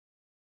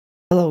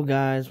Hello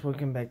guys,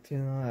 welcome back to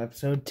another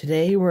episode.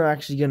 Today we're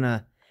actually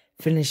gonna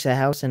finish the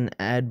house and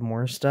add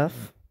more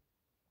stuff.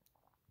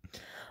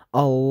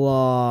 A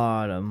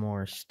lot of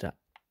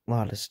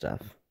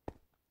stuff.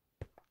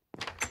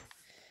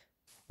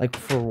 Like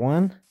for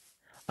one,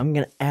 I'm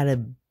gonna add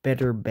a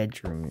better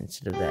bedroom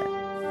instead of that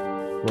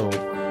little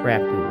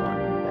crappy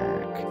one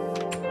back.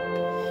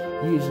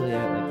 Usually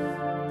I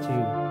like to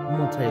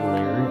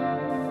multi-layer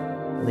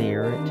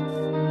it.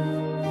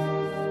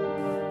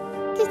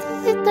 This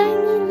is a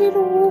tiny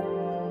little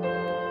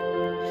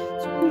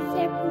squeeze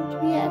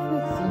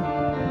everything.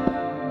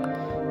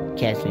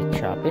 Catch me,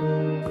 chop it.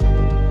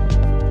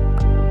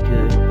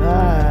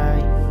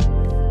 Goodbye.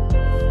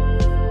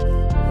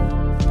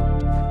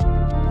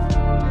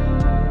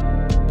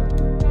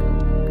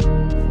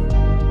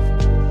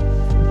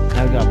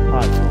 I've got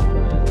pots over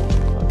there.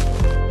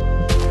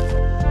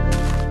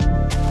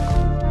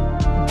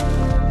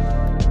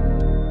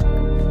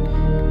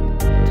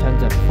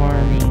 Tons of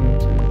farming,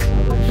 tons of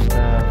other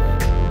stuff.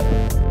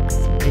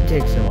 It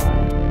takes a while.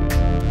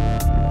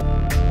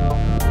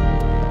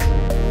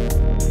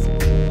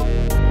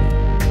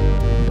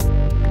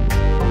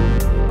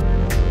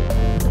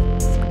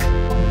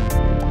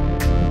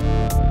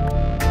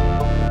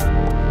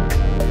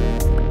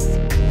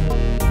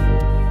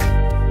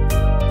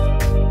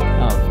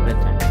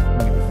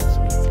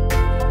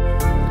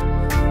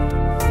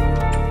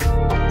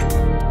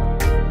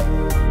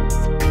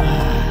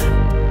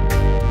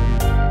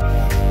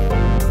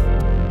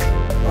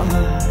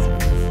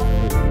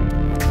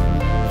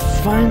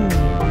 Finally,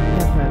 we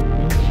have our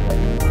nature.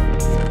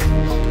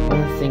 One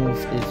of the things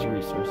is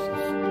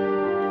resources.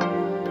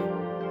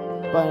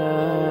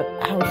 But,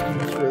 house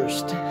comes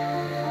first.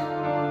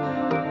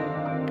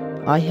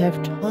 I have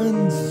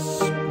tons of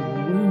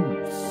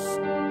spruce.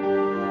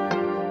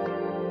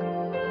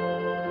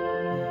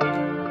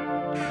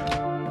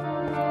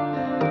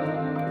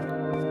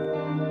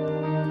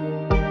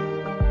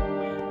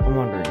 I'm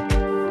wondering.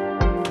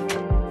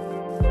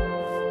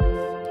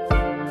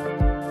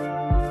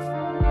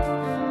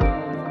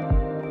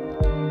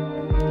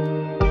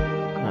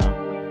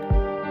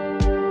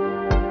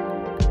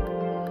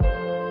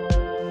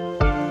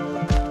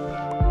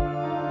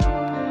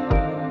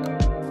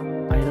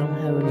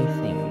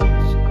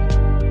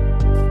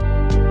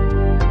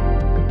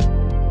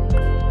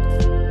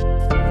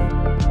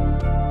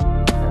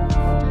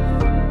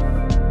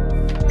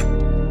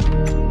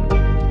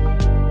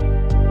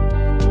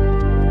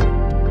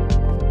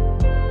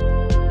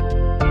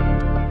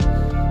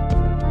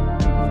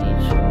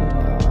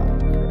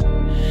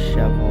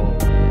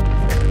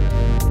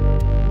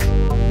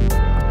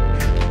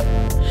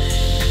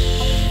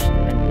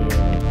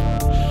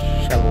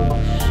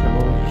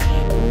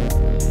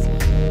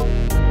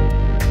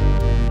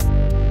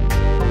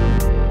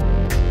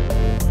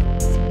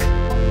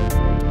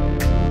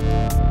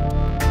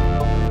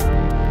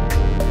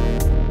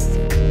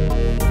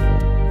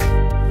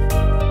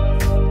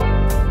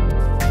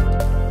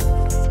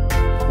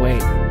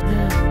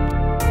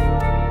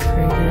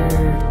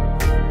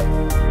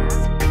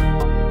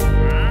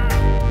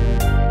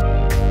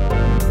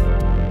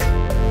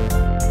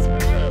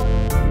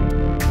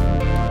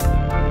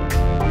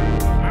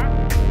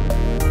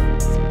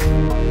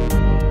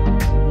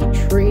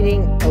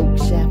 Trading oak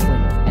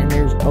saplings, and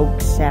there's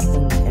oak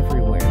saplings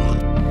everywhere.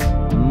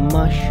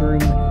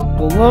 Mushroom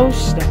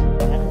glowstone.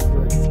 That's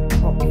very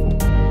helpful.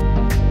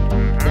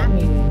 That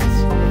means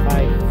if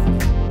I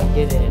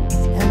get an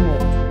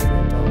emerald,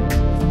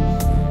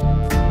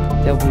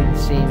 they'll be the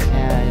same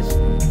as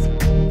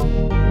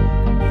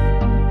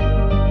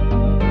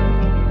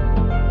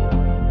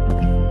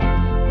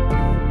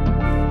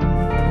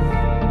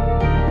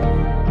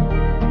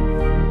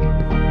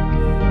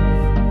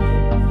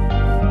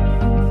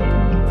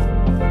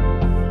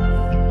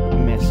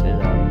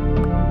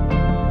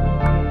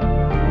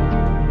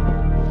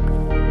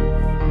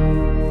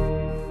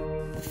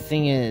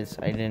thing is,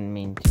 I didn't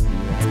mean to do that.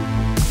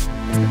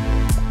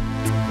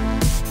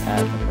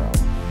 That's the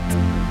problem.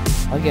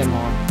 I'll get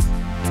more.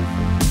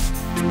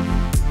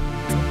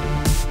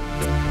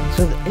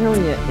 So the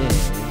area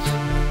is here.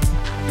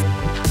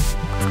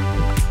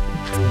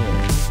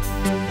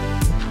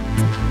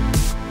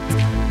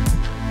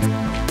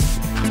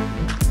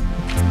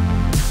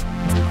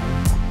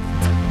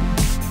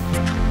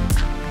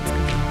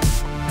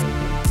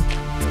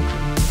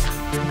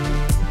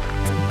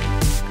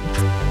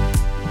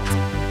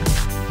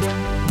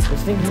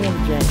 Thinking of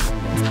giant.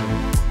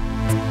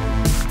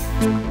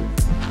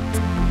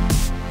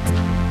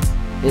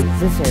 It's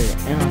this area,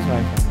 and also I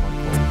found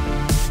one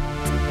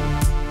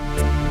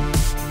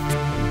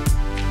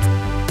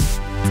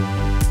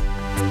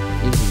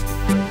easy.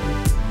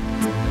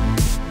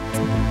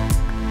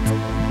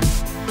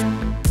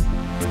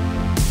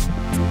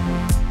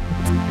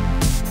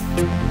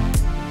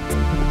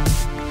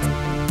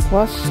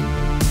 Plus,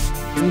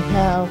 we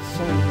have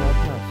some more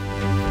house.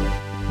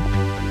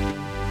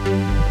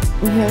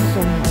 We have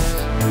some house.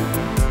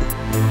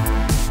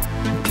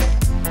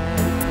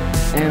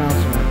 And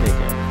also a big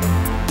egg.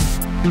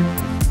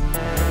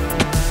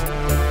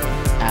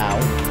 Ow.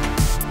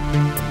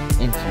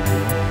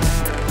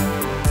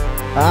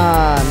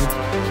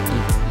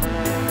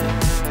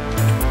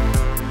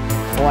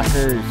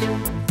 Suckers.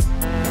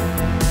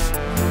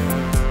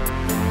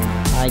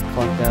 Hi,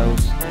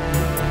 Cluckos.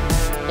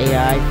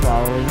 AI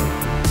following.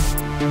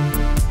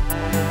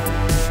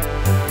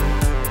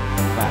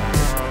 Wow.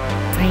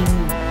 Tiny.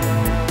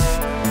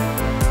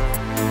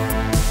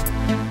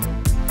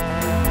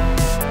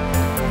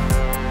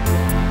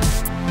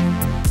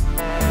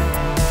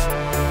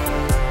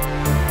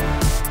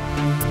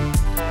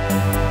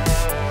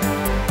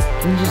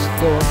 Can you just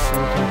go up to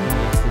the top and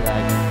just be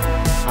like,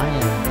 I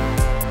am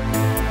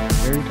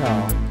very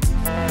tall.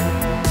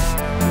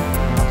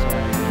 And also, I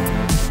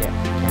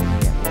can't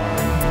get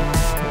long.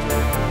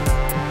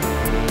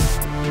 3,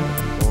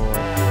 4,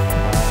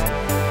 5,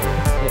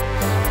 6.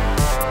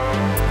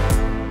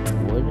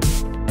 Wood.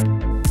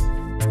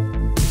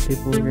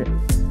 People get.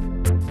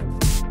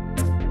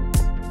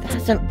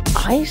 That's an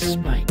ice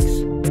spikes.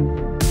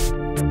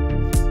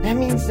 That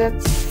means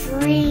that's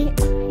free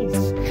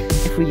ice.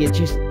 If we get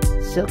just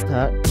silk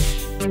touch.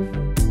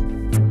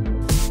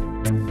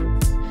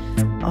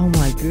 Oh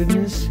my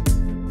goodness.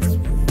 It's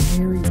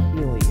very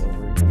hilly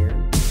over here.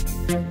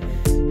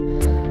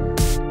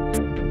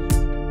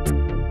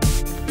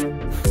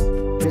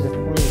 There's a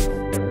plane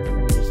over there.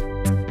 I'm just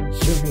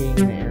surveying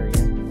the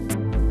area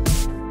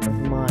of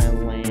my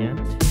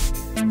land.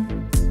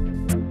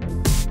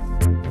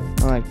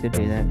 I like to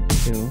do that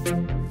too.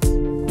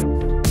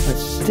 But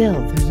still,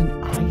 there's an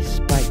ice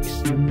spikes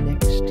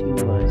next to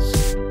us.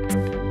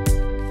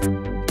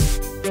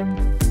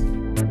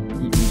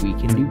 We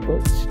can do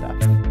boat stuff.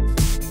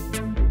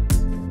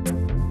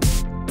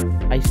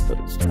 Ice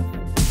boat stuff.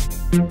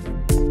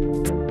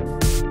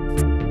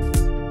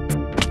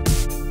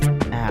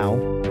 Ow.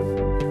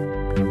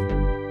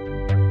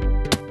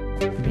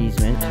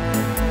 Appeasement.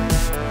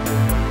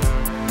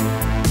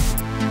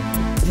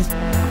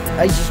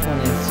 I just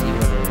wanted to see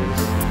what it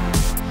is.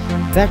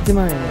 Back to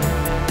mine.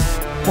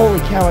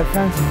 Holy cow, I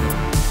found something.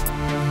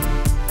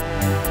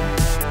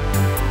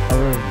 A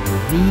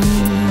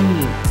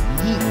ravine.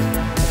 Yeet.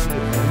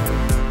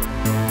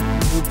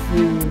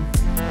 Hopefully,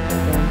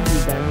 going to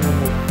that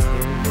number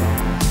very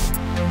fast.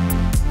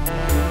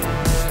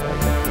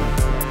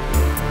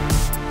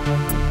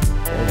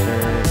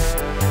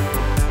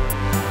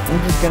 I'm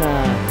just gonna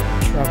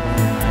travel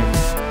tonight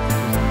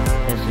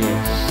as we're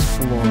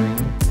exploring.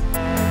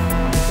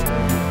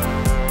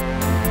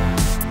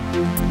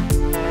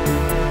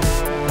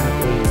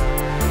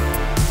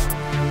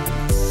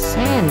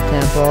 Sand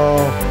temple.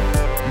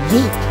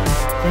 Yeet.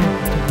 Sand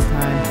temple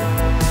time.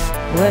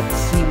 Let's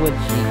see what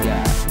she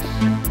got.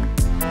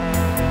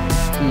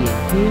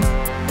 TNT.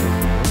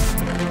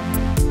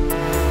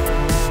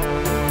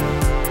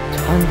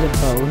 Tons of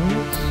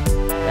bones.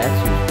 That's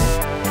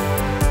useful.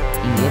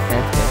 Ingot,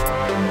 that's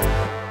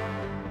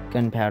good.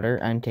 Gunpowder,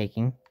 I'm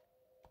taking.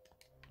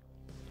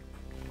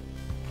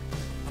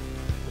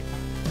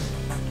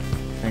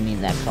 I need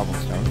that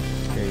cobblestone.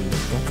 It's very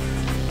useful.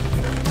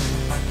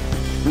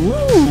 Ooh!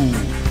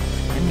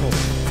 Emerald.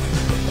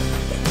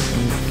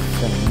 And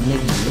some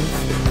niggies.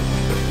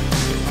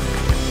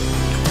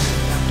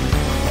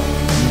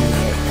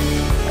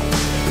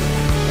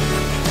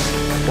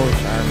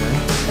 Horse armor.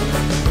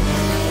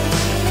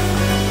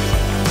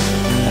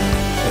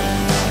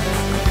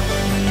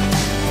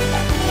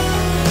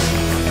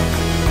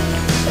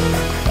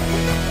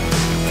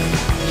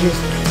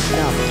 Just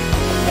enough.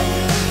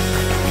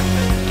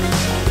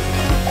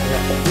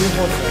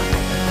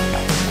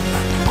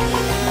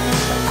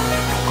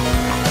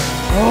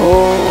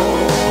 Oh,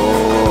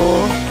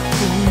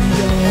 3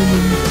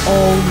 diamonds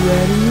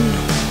already?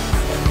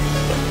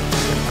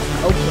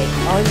 Okay,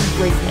 I'm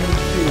breaking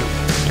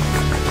 2.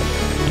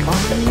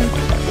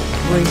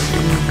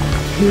 Breaking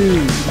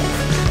 2.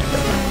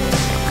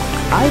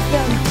 I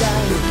found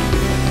diamonds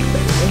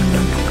in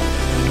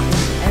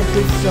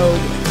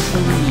episode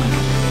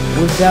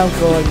 3 without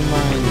going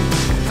mining.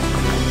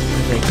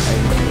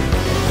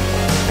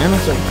 I'm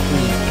also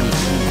clean.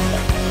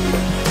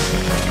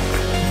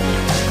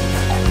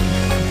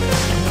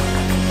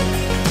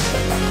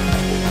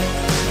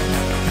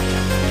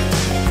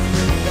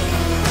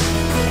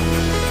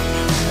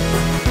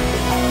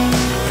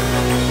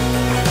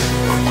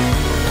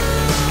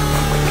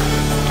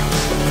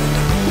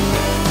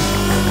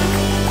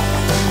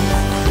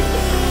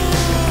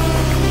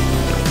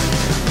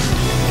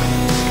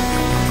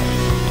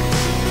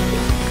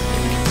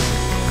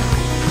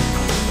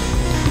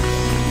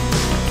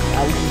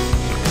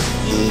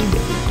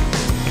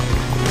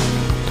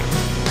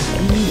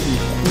 Easy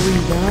 3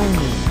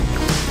 diamonds.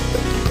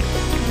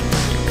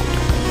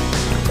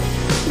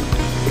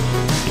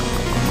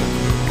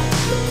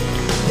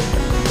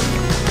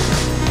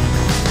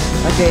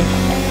 Okay.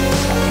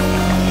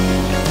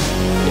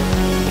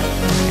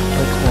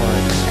 Let's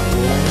watch.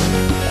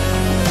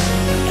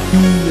 2.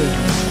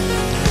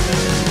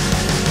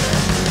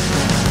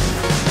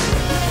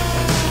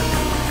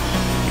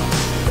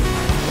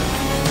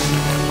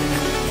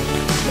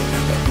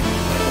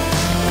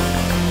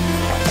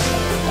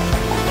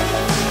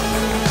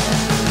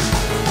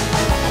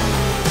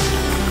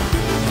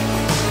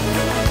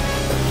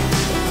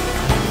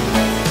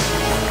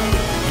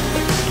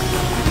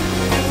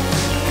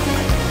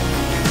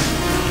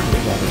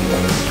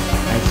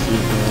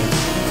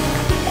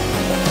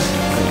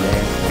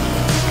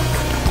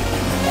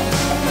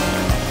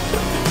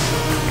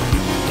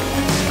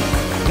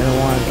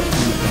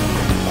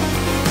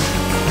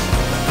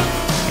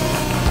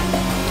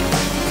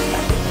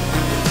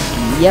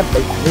 Yep,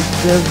 it's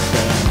the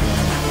band.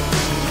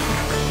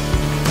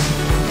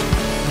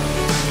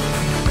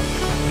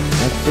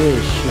 That's what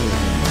it should have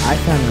been. I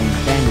found an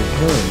abandoned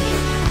village.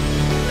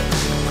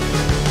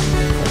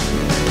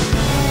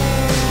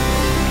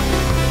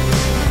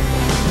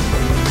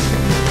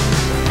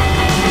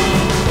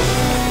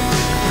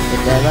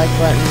 Hit that like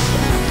button.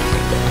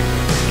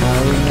 Now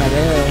ring that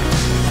bell.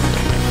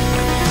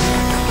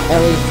 At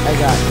least I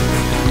got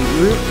the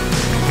root.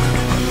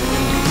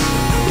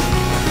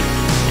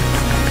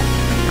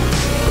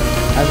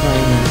 That's my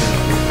name.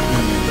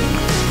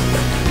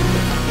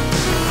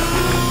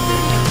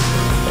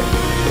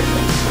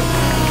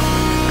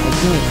 I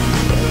can't.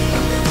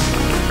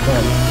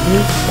 But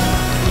this.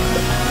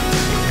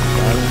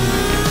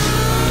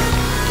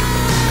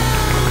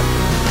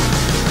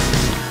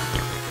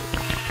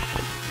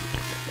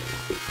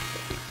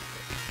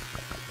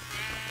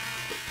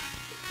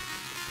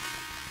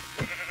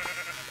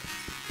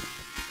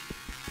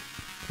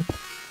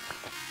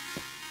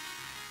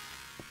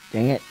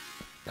 Dang it.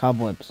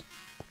 Cobwebs.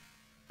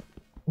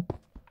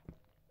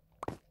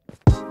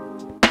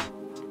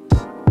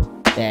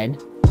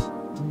 Bed.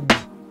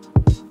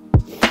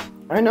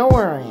 I know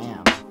where I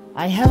am.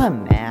 I have a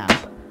map.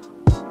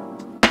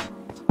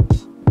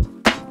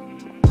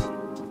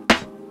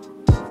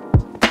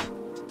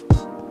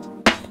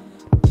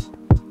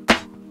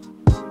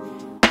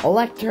 A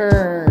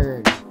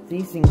lectern.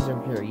 These things are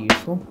very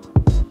useful.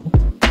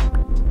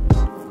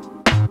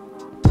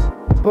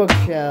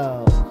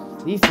 Bookshelves.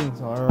 These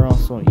things are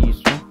also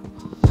useful.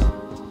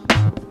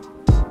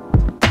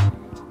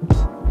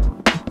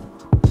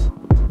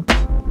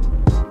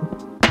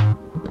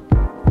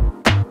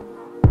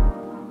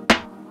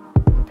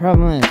 The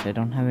problem is I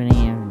don't have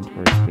any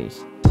inventory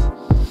space.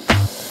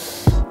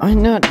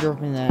 I'm not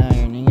dropping that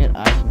iron ingot.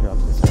 I can drop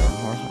this iron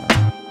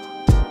horsepower.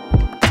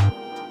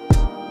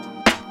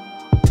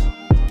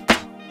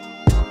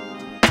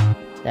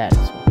 That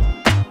is one.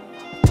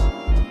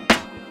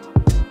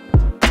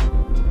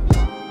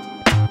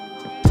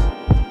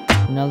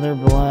 Another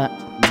bled.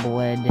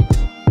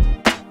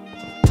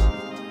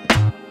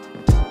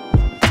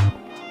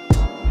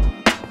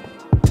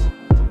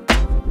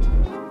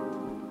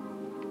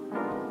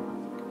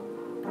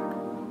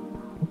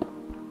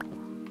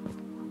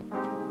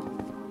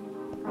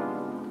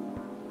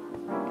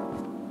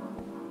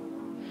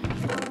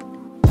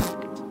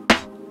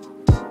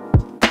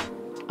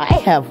 I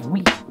have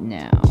wheat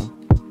now.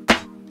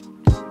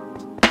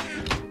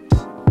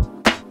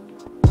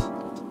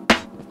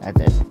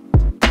 That's it.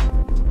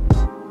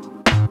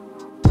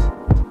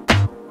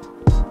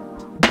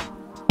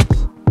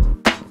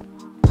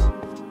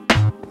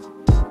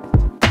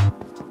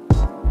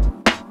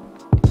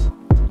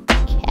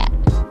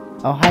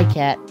 Oh, hi,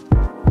 cat.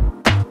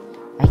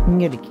 I can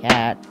get a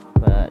cat,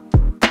 but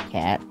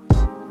cat.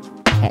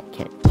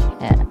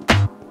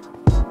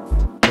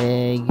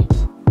 Big.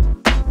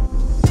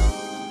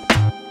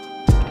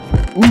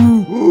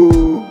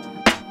 Ooh.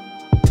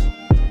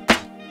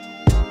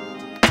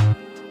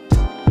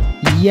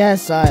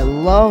 Yes, I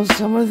love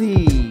some of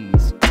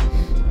these.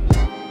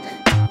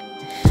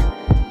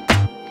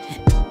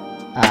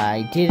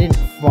 I didn't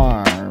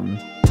farm.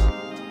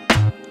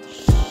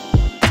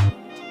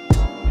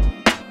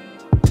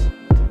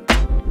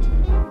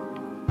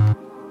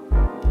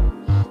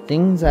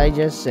 Things I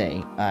just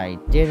say. I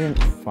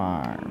didn't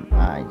farm.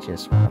 I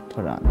just want to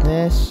put on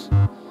this.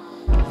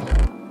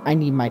 I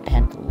need my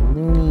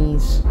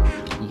pantaloonies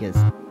because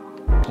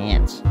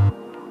pants.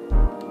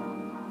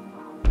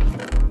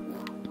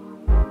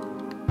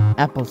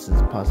 Apples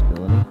is a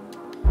possibility.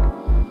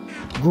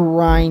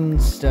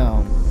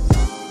 Grindstone.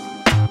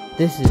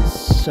 This is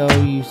so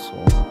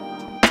useful.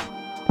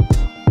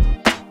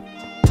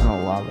 Oh,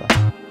 lava.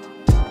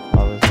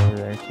 Lava's over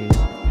there too.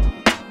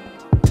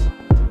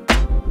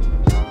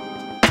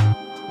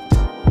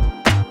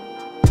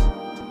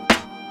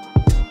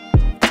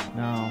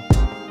 No.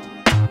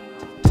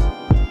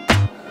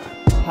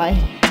 I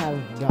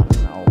have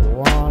gotten a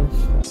lot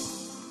of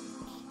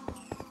stuff.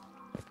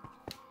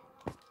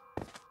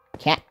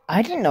 Cat.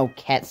 I didn't know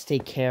cats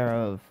take care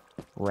of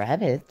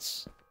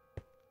rabbits.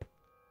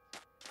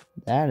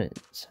 That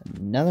is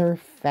another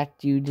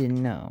fact you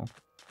didn't know.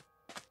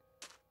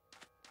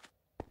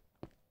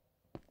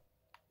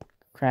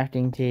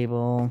 Crafting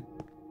table.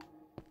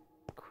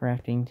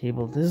 Crafting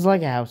table. This is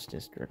like a house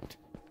district.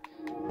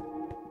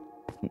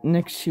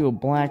 Next to a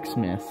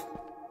blacksmith.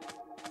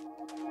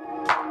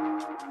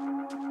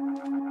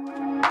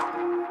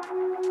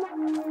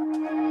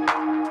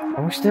 I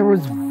wish there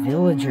was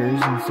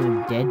villagers instead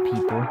of dead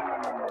people.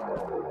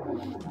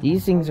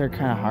 These things are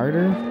kind of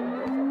harder.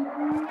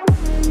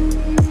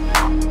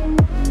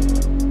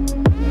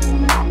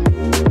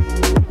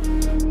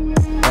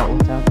 But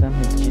without them,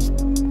 it's just...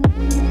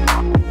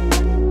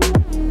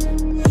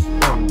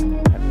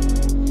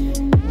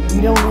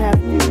 We don't have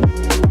to.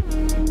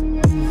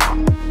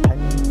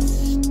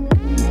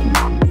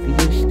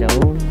 Figure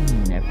stone,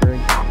 never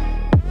again.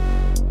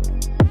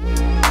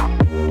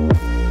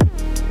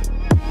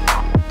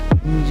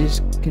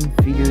 Just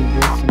configure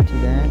this into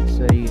that,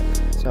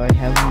 so I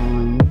have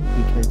room.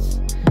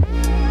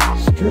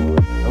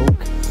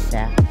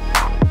 sap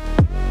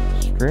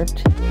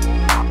stripped?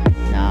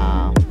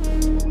 Nah.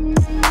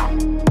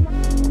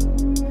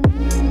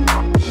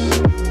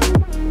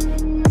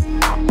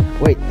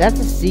 Wait, that's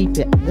a sea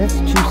pit. That's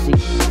 2 sea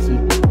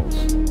pickles.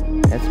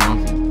 That's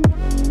amazing.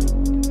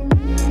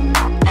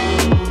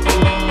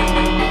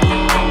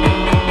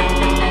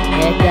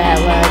 Hit that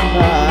like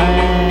button.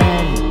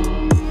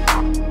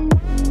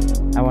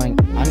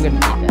 I'm gonna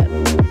take that. I'm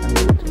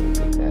gonna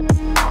take that.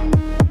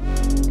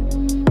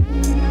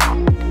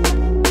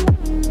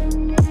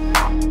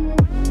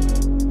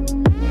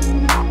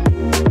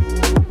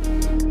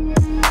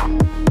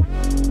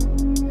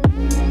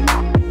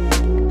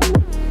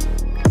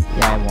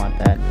 Yeah, I want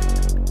that.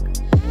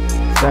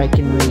 So I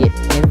can read it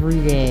every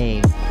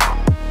day.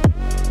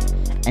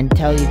 And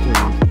tell you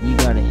you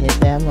gotta hit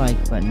that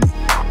like button.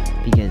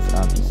 Because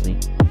obviously.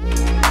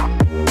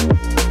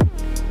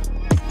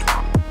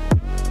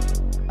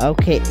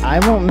 Okay, I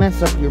won't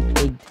mess up your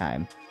pig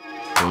time.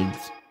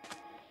 Pigs.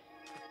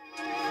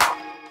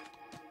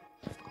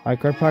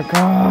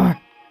 Parkour.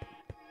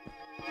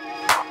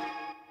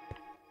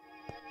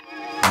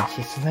 That's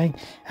just the thing.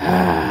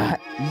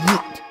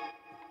 Yeet.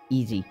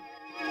 Easy.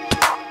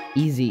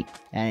 Easy.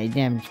 And I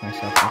damaged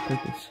myself on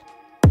purpose.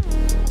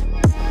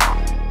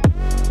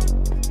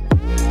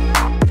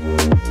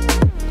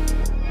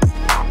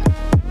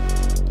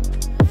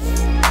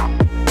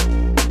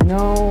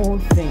 No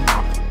thing.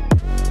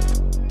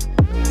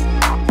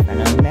 And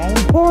I'm not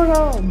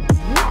important.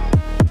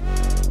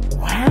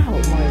 Wow,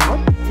 my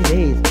luck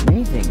today is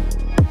amazing.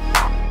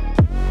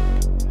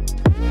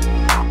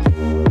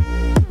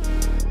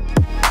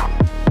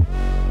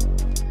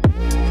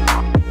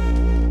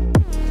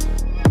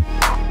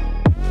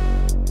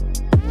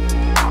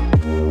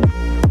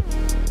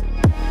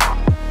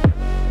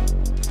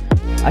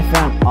 I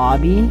found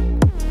Obby.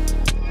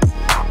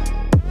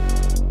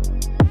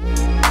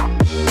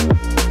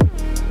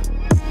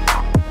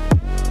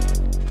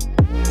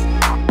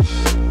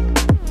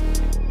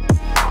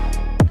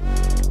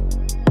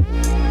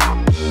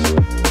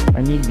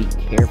 I need to be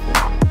careful.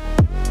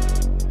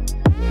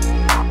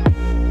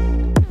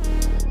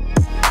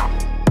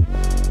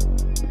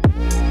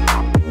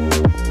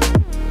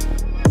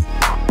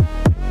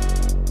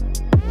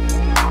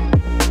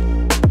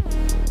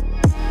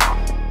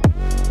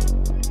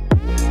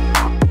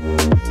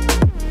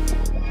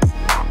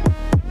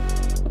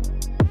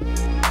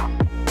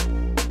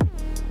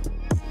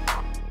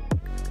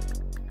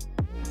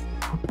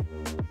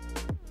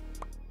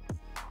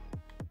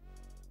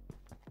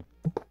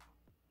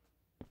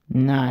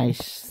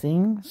 Nice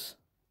things.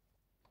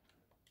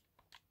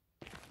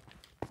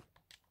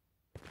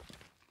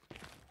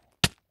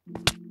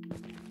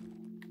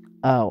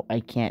 Oh,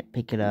 I can't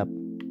pick it up.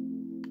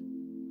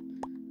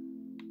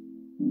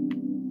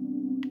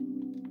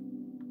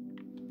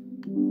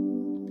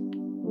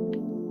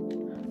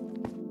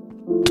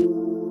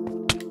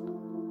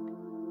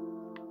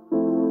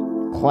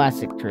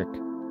 Classic trick.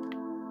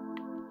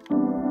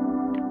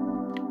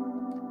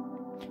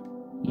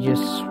 You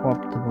just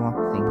swap the block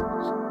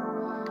things.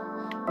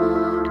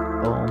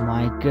 Oh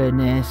my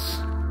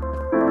goodness.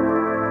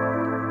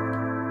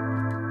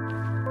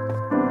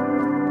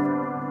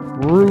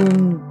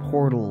 Rune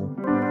portal.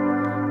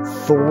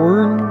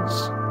 Thorns.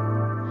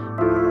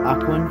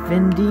 Aqua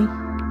Infinity.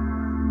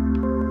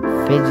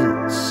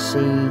 Fidget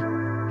Sea.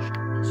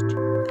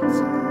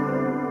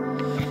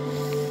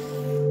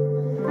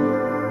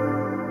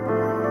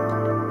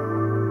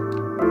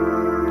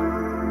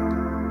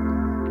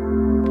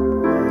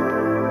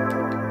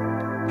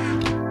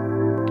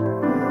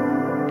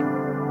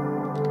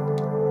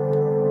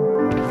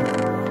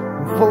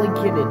 Fully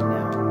kitted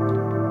now.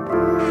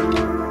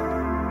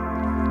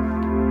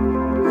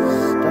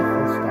 Stuff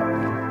will stop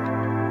me.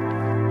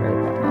 Right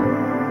about now.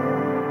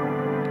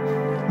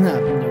 No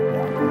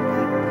block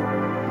update.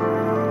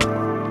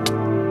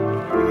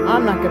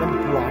 I'm not gonna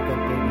block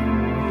update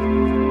anymore.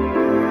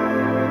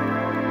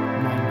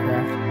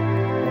 Minecraft.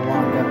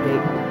 Block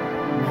update.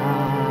 Nah.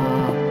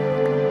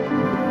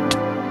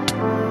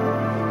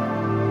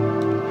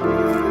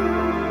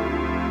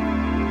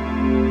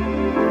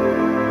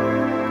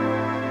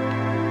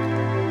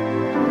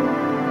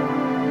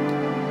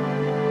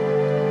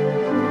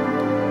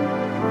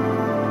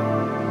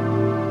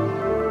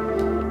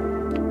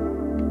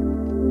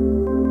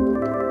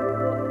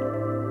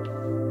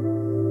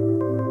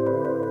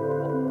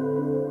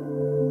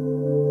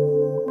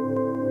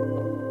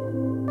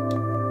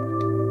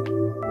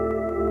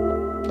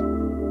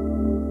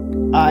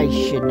 I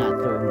should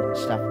not throw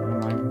stuff on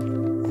my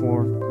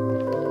floor.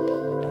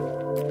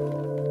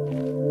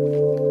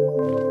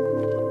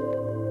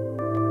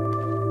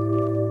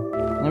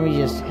 Let me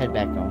just head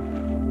back home.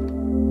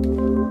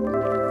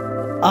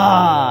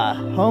 Ah,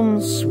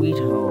 home sweet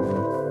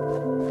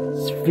home.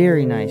 It's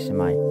very nice in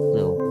my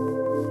little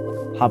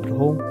hobbit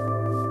hole.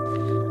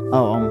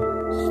 Oh,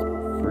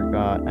 almost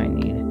forgot I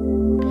need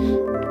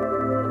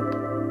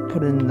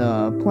put in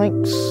the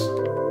planks.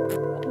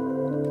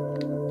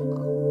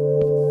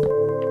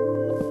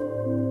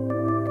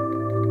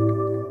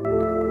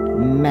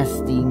 Mess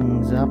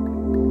things up.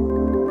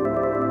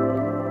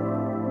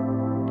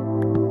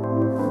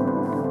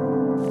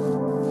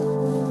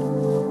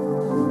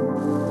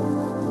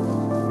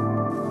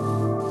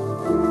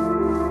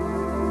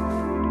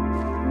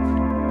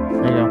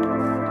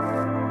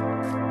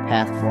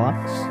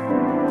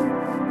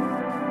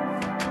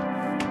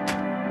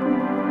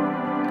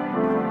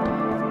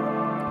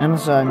 And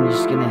also, I'm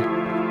just gonna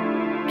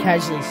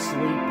casually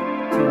sleep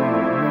to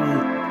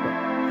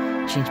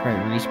change my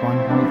respawn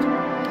point.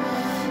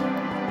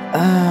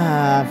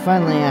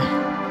 Finally,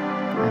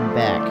 I'm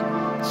back.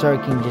 So I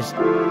can just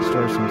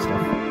store some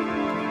stuff.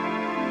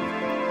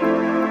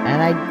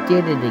 And I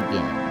did it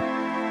again.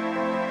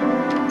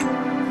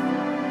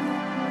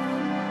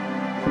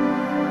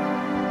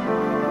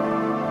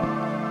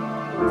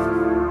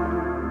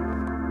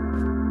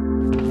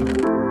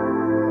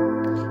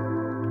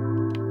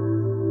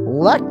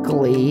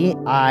 Luckily,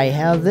 I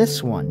have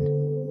this one.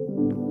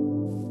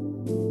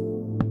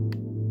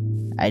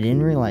 I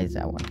didn't realize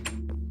that one.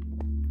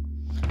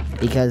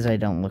 Because I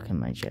don't look in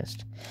my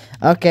chest.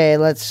 Okay,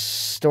 let's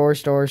store.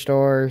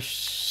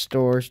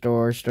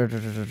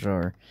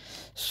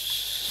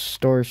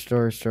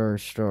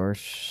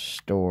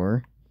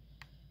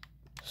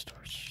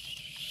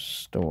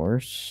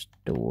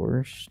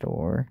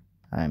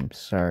 I'm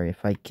sorry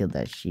if I killed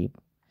that sheep.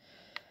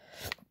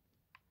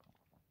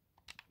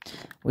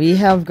 We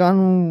have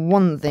gone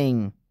one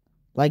thing.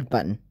 Like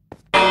button.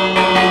 Hit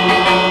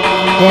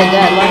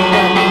that like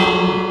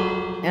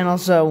button. And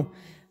also,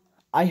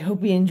 I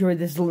hope you enjoyed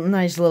this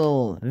nice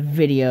little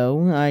video.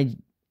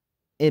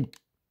 It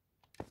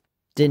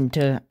didn't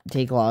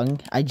take long.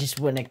 I just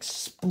went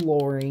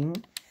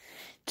exploring.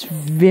 It's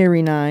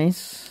very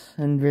nice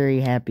and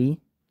very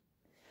happy.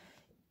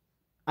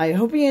 I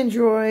hope you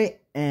enjoy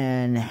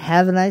and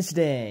have a nice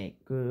day.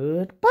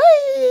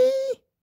 Goodbye.